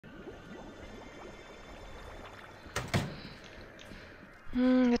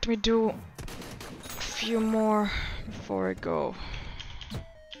Let me do a few more before I go.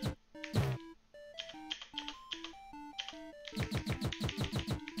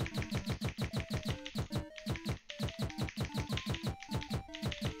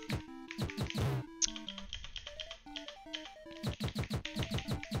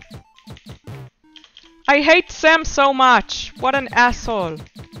 I hate Sam so much! What an asshole!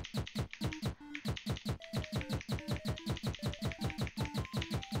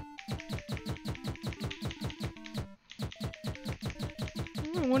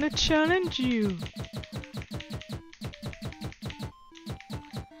 I wanna challenge you!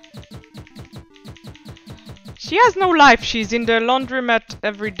 She has no life, she's in the laundromat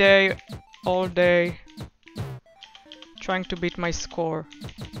every day, all day, trying to beat my score.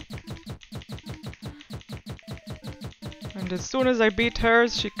 And as soon as I beat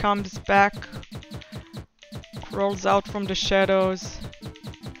hers, she comes back, crawls out from the shadows,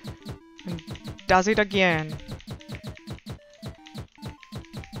 and does it again.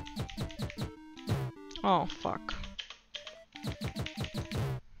 Oh, fuck.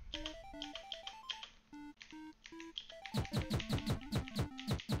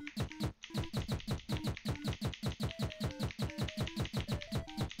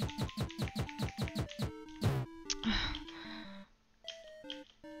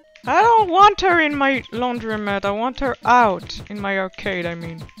 I don't want her in my laundromat, I want her out. In my arcade, I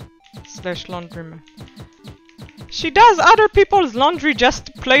mean. Slash laundromat. She does other people's laundry just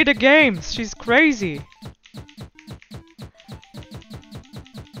to play the games. She's crazy.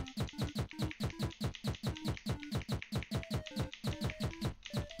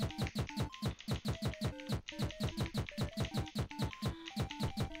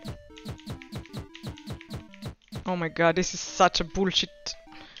 Oh my god, this is such a bullshit.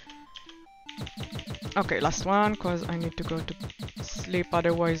 Okay, last one, cause I need to go to sleep,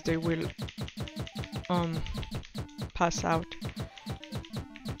 otherwise they will pass out.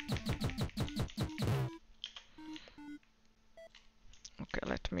 Okay,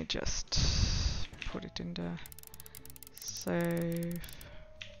 let me just put it in the save.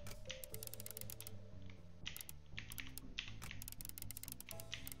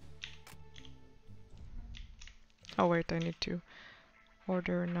 Oh wait, I need to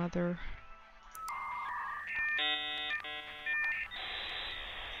order another.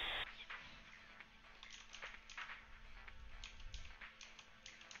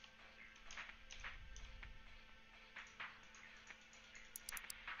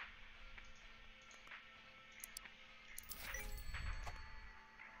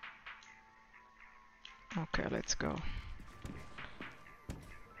 Okay, let's go.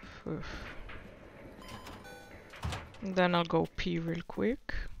 Oof. And then I'll go pee real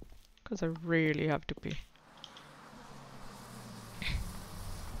quick, because I really have to pee.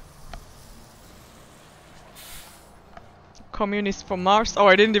 Communist from Mars? Oh,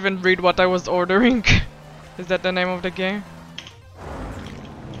 I didn't even read what I was ordering. Is that the name of the game?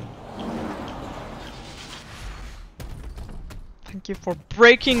 Thank you for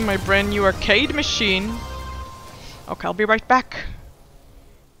breaking my brand new arcade machine. Okay, I'll be right back.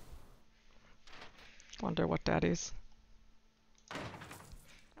 Wonder what that is.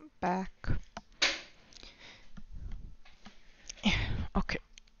 I'm back. Okay.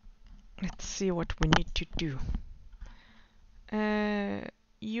 Let's see what we need to do.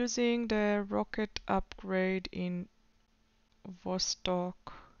 Using the rocket upgrade in Vostok,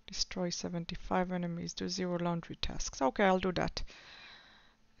 destroy 75 enemies, do 0 laundry tasks. Okay, I'll do that.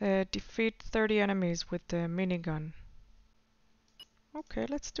 Defeat 30 enemies with the minigun. Okay,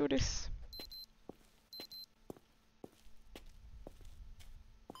 let's do this.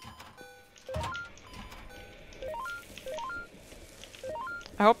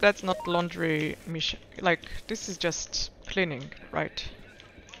 I hope that's not laundry mission. Like, this is just cleaning, right?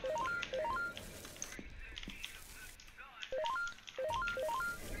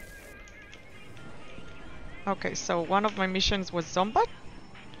 Okay, so one of my missions was Zombat?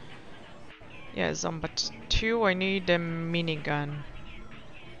 Yeah, Zombat 2, I need a minigun.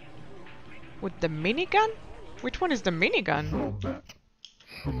 With the minigun? Which one is the minigun?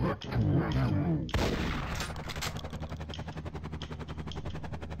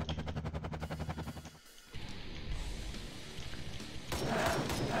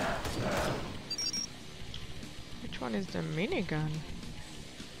 Which one is the minigun?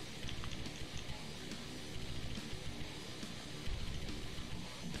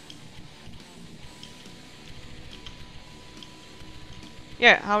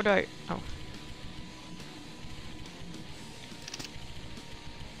 Yeah, how do I... Oh.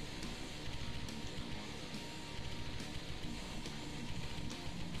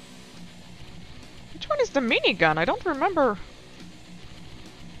 the minigun? I don't remember.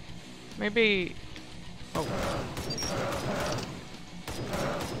 Maybe... Oh.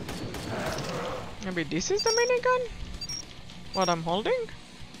 Maybe this is the minigun? What I'm holding?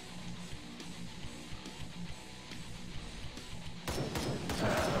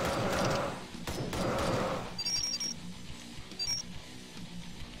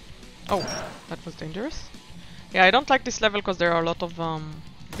 Oh, that was dangerous. Yeah, I don't like this level because there are a lot of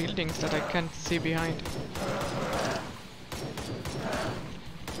buildings that I can't see behind.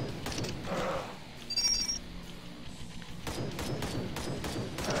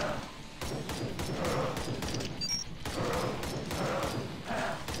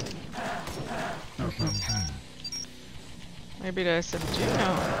 Maybe the SMG?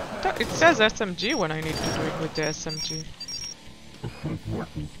 No. It says SMG when I need to do it with the SMG.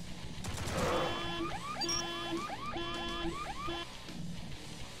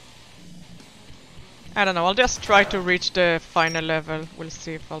 I don't know, I'll just try to reach the final level. We'll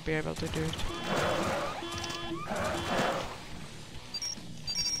see if I'll be able to do it.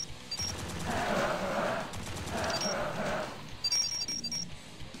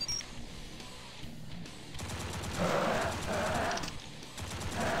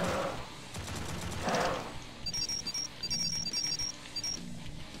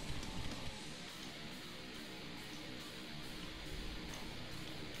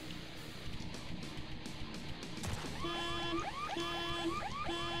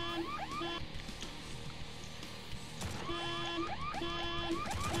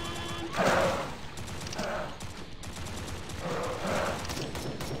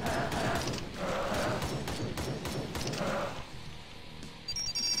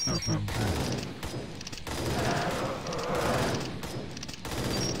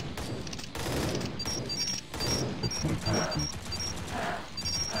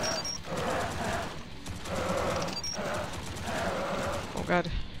 Oh god.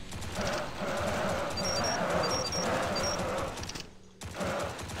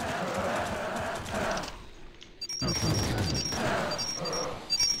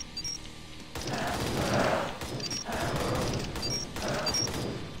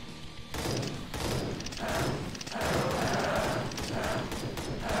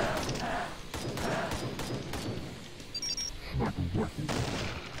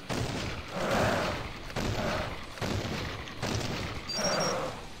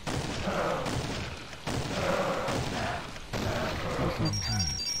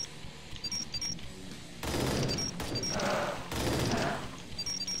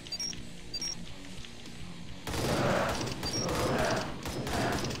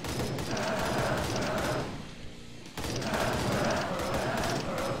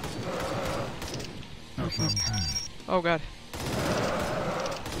 Oh god.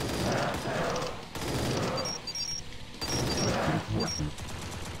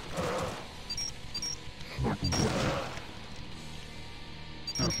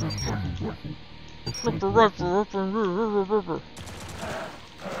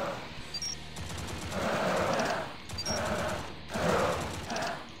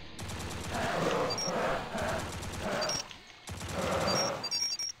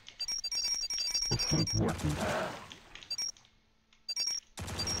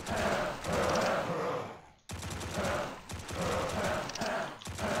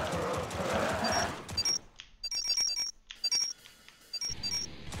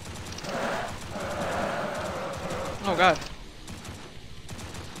 Oh god.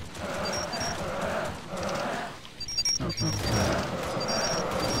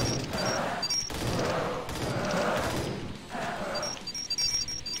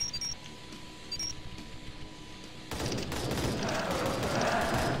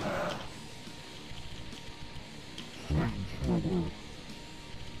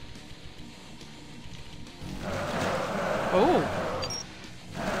 Oh.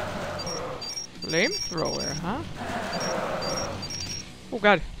 Flamethrower, huh? Oh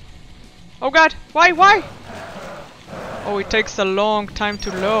god. Oh god! Why? Why? Oh, it takes a long time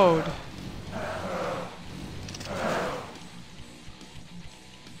to load.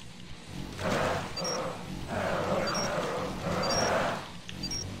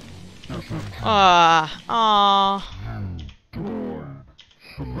 I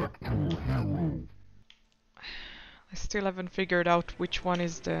still haven't figured out which one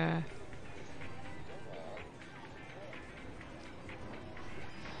is the...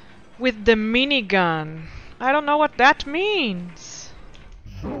 With the minigun. I don't know what that means.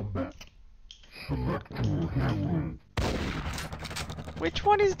 Which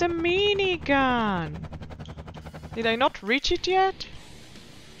one is the minigun? Did I not reach it yet?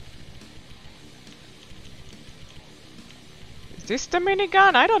 this the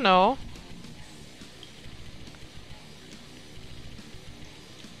minigun? I don't know.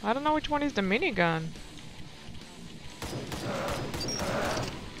 I don't know which one is the minigun.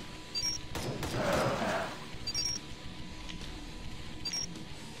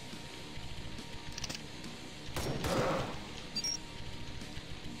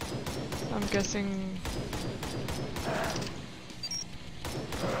 I'm guessing...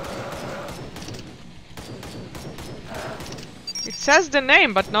 It says the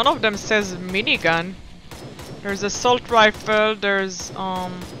name, but none of them says minigun. There's assault rifle, there's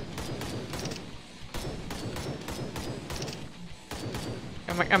Am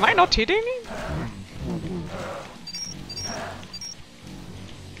I not hitting it?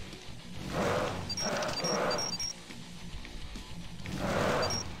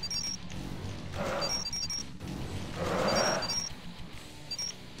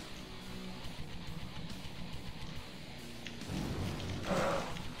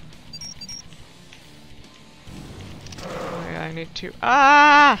 I need to...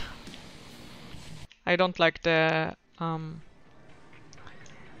 Ah! I don't like the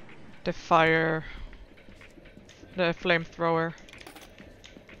fire... the flamethrower.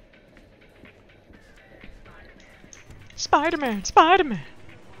 Spider-Man! Spider-Man!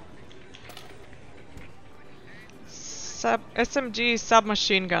 SMG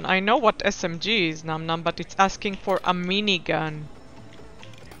submachine gun. I know what SMG is, Num Num, but it's asking for a minigun.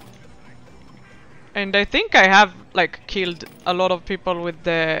 And I think I have, like, killed a lot of people with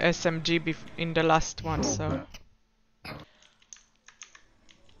the SMG in the last one, so...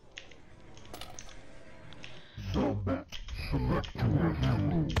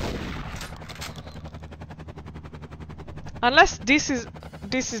 Unless this is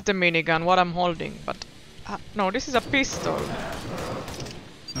the minigun, what I'm holding, but... no, this is a pistol.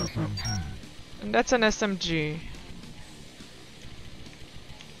 And that's an SMG.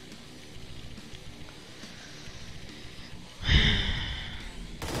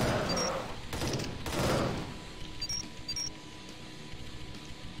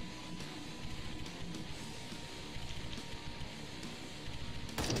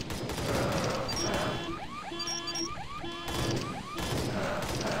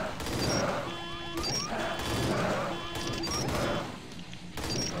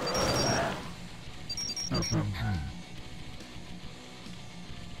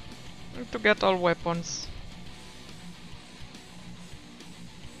 To get all weapons.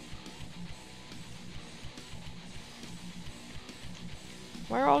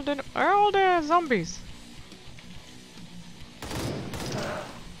 Where are all the zombies?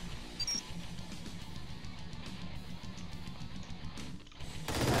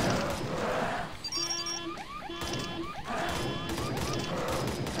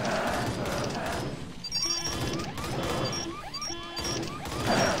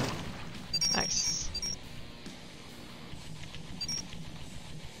 Nice.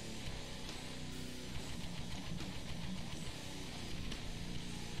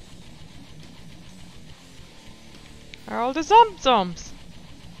 Where are all the zombies?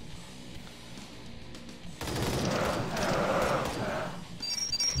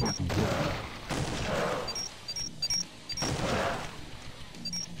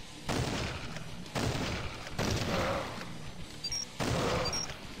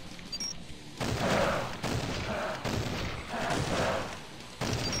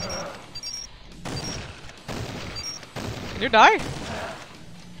 Can you die?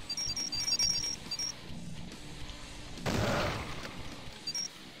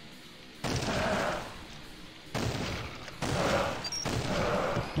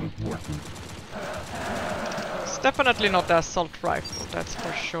 It's definitely not the assault rifle, that's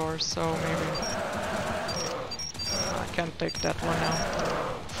for sure, so maybe... I can't take that one now.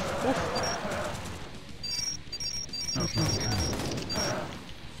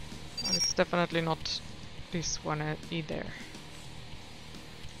 And it's definitely not this one either.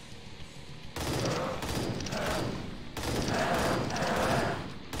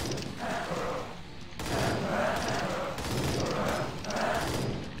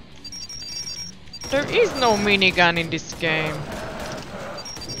 There is no minigun in this game.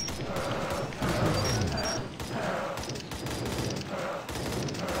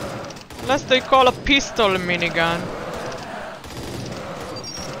 Unless they call a pistol a minigun.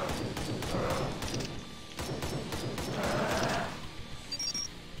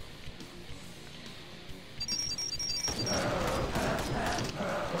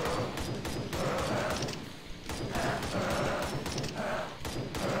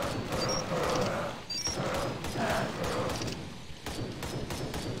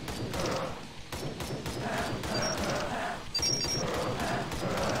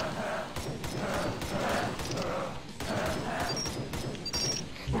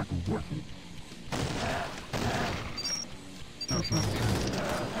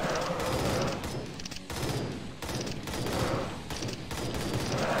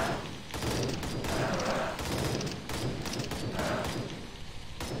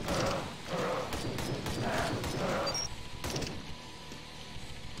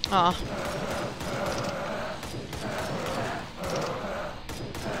 Ah.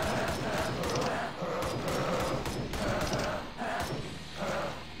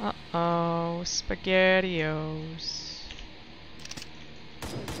 Uh-oh, SpaghettiOs.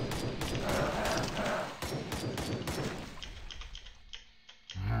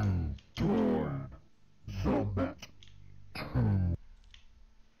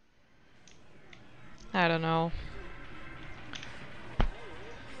 I don't know.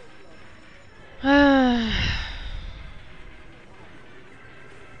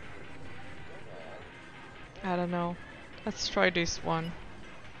 I don't know. Let's try this one.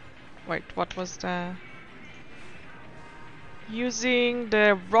 Wait, what was the... Using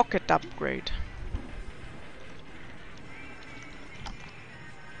the rocket upgrade.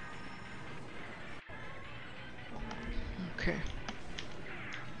 Okay.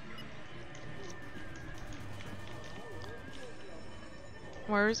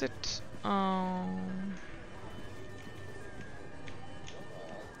 Where is it?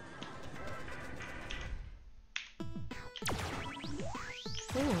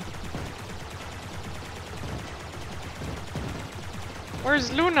 Ooh.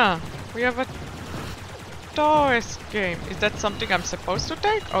 Where's Luna? We have a toys game. Is that something I'm supposed to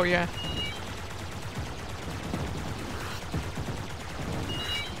take? Oh yeah.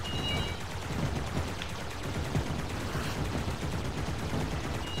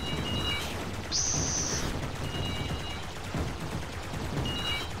 Oops.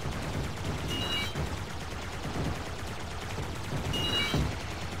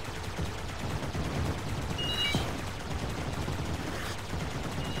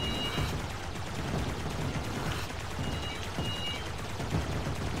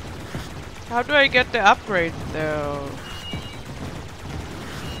 How do I get the upgrade though?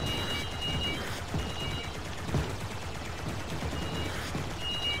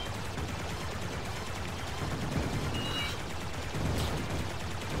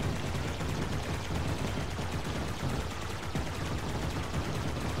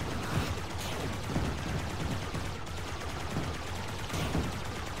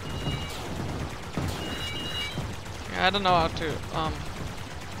 I don't know how to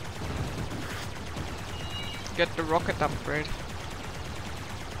get the rocket upgrade.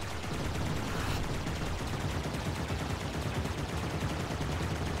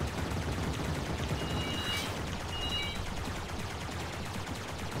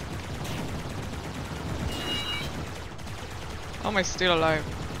 How am I still alive?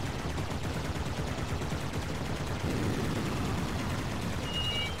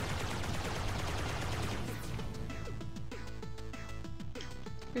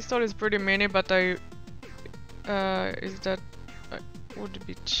 Pistol is pretty mini, but I is that would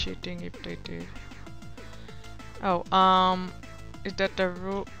be cheating if they did. Oh, is that the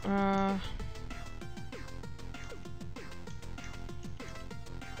rule?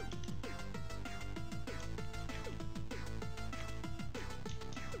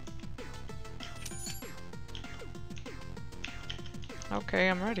 Okay,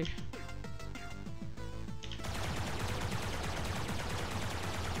 I'm ready.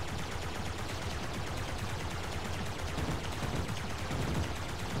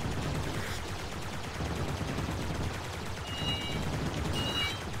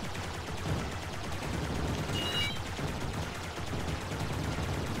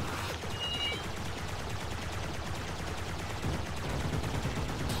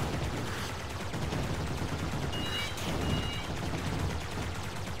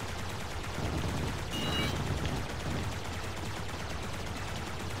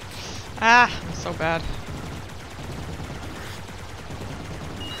 Ah, I'm so bad.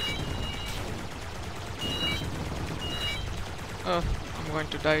 Oh, I'm going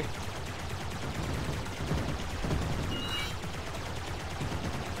to die.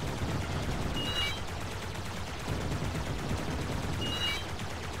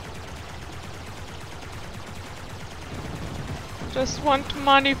 Just want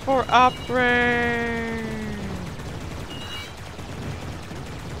money for upgrade.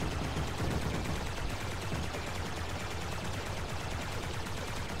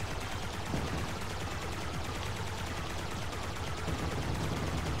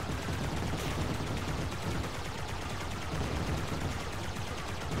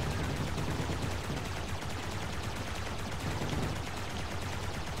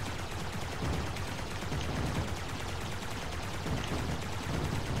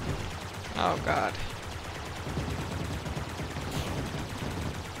 Oh god.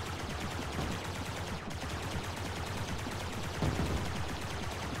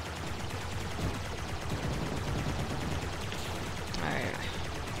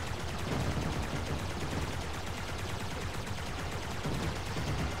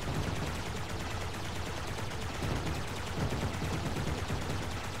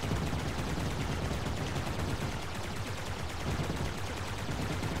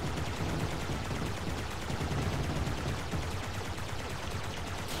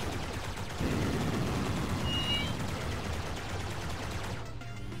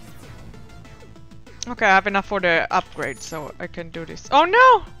 Okay, I have enough for the upgrade, so I can do this. Oh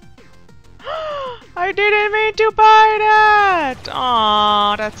no! I didn't mean to buy that!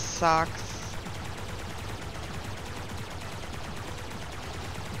 Aww, that sucks.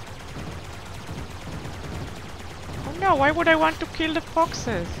 Oh no, why would I want to kill the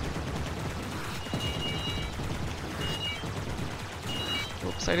foxes?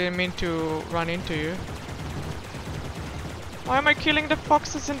 Oops, I didn't mean to run into you. Why am I killing the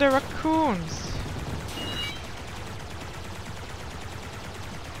foxes and the raccoons?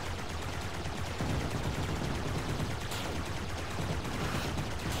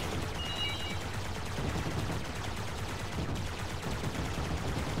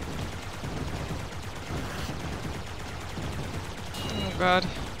 Oh god.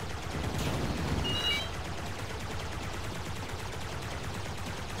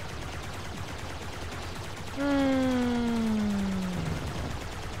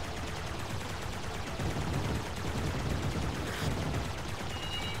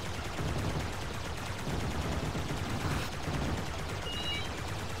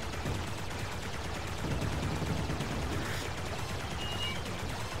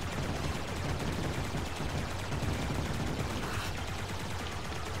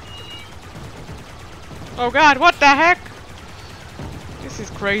 Oh god, what the heck? This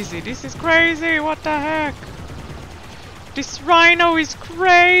is crazy, this is crazy, what the heck? This rhino is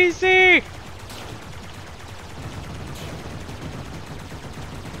crazy!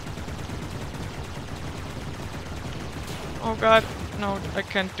 Oh god, no, I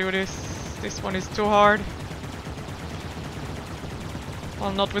can't do this. This one is too hard.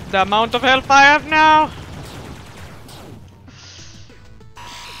 Well, not with the amount of health I have now.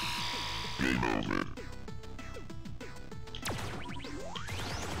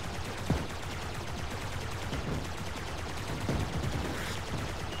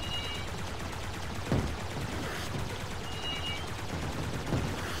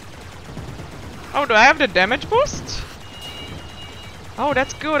 Oh, do I have the damage boost? Oh,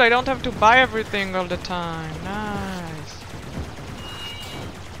 that's good. I don't have to buy everything all the time. Nice.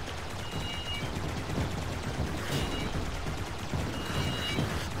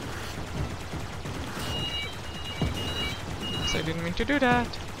 So I didn't mean to do that.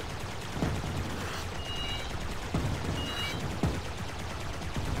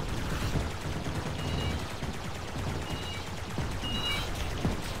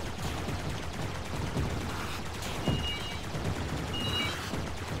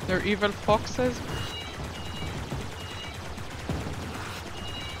 They're evil foxes.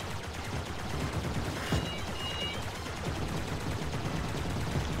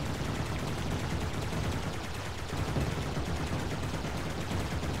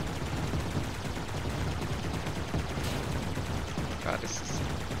 God, this is...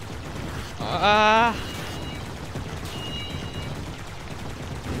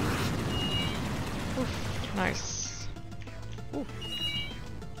 Oof, nice. Ooh.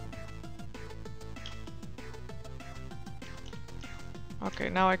 Okay,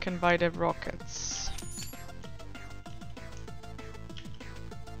 now I can buy the rockets.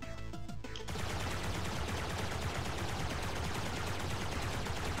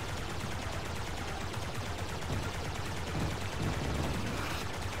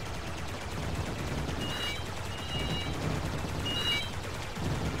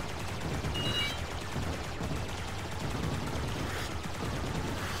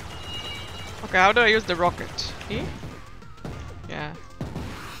 Okay, how do I use the rocket? E? Yeah.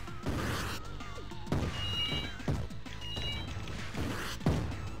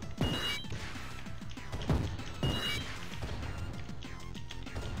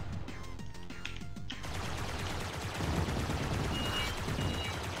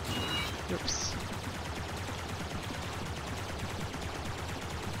 Oops.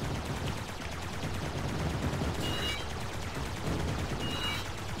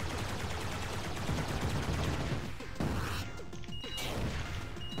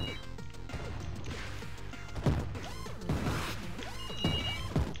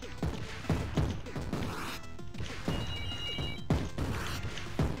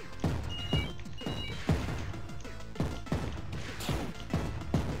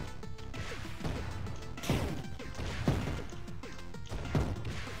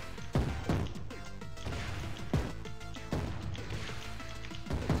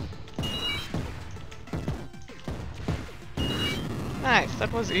 Nice,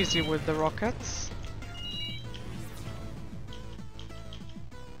 that was easy with the rockets.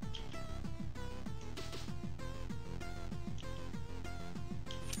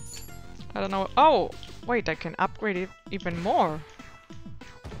 I don't know. Oh, wait, I can upgrade it even more.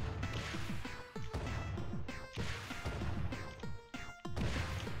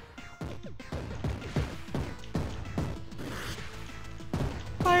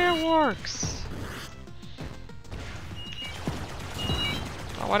 fireworks!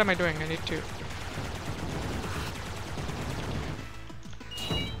 Oh, what am I doing? I need to...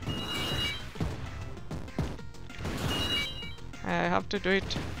 I have to do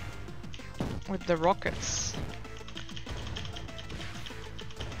it with the rockets.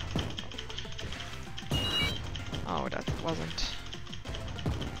 Oh, that wasn't...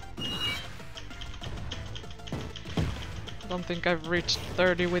 I don't think I've reached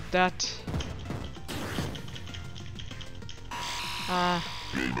 30 with that.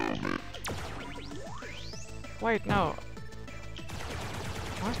 Wait, no.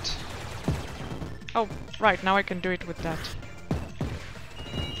 What? Oh, right, now I can do it with that.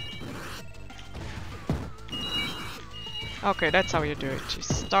 Okay, that's how you do it. You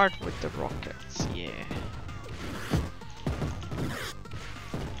start with the rockets, yeah.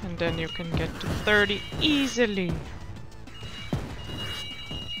 And then you can get to 30 easily.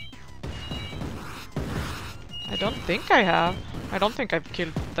 I don't think I have. I don't think I've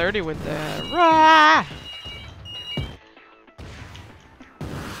killed 30 with the... Rah!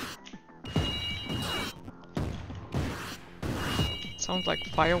 Sounds like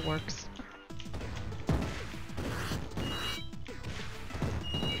fireworks.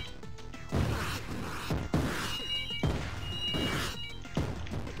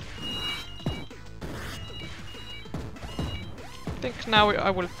 I think now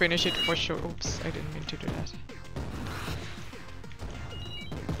I will finish it for sure. Oops, I didn't mean to do that.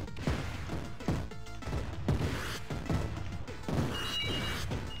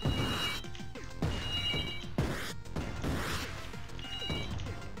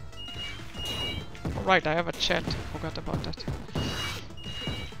 Right, I have a chat. Forgot about that.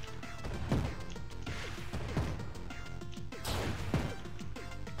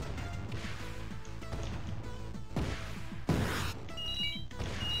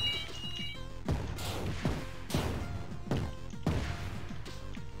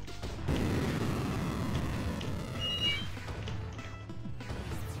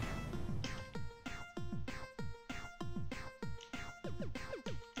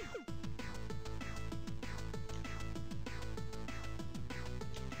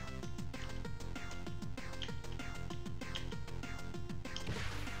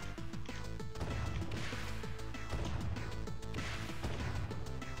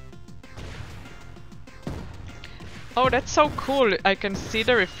 Oh, that's so cool. I can see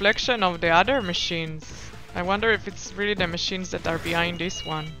the reflection of the other machines. I wonder if it's really the machines that are behind this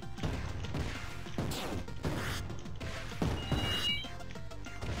one.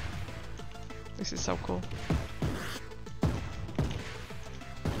 This is so cool.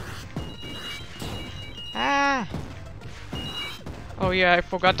 Ah! Oh yeah, I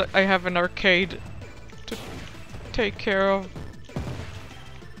forgot that I have an arcade to take care of.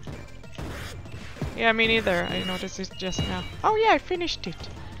 Yeah, me neither. I noticed it just now. Oh yeah, I finished it.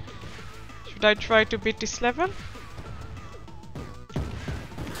 Should I try to beat this level?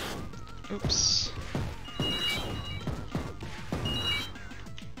 Oops.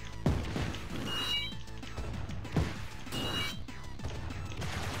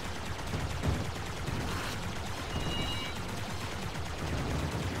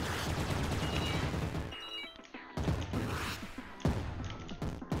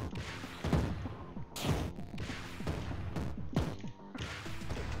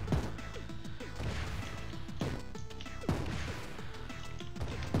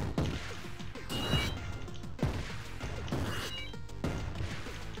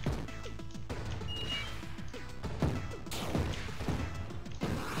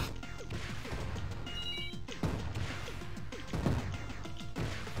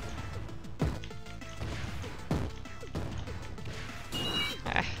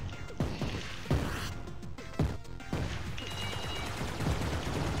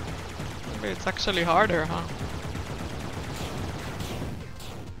 It's actually harder, huh?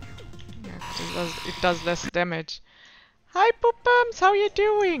 Yeah, 'cause it does less damage. Hi, Poopums! How you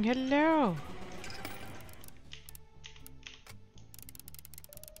doing? Hello!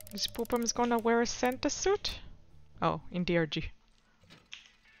 Is Poopums gonna wear a Santa suit? Oh, in DRG.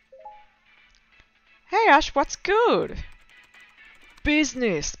 Hey Ash, what's good?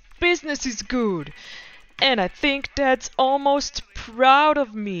 Business! Business is good! And I think Dad's almost proud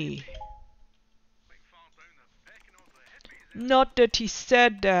of me. Not that he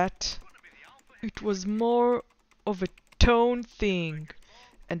said that. It was more of a tone thing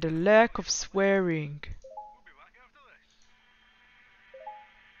and a lack of swearing.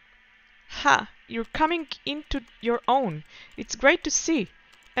 Ha! You're coming into your own. It's great to see.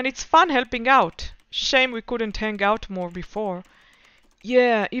 And it's fun helping out. Shame we couldn't hang out more before.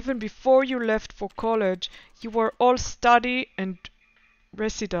 Yeah, even before you left for college, you were all study and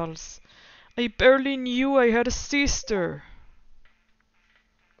recitals. I barely knew I had a sister.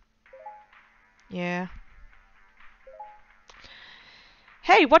 Yeah.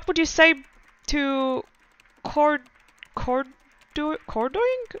 Hey, what would you say to cord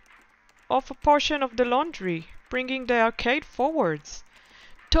cordoing off a portion of the laundry, bringing the arcade forwards?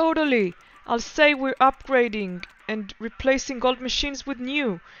 Totally. I'll say we're upgrading and replacing old machines with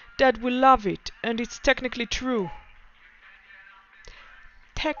new. Dad will love it, and it's technically true.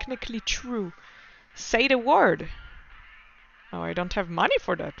 Technically true. Say the word. Oh, I don't have money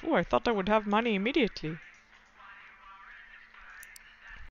for that. Oh, I thought I would have money immediately.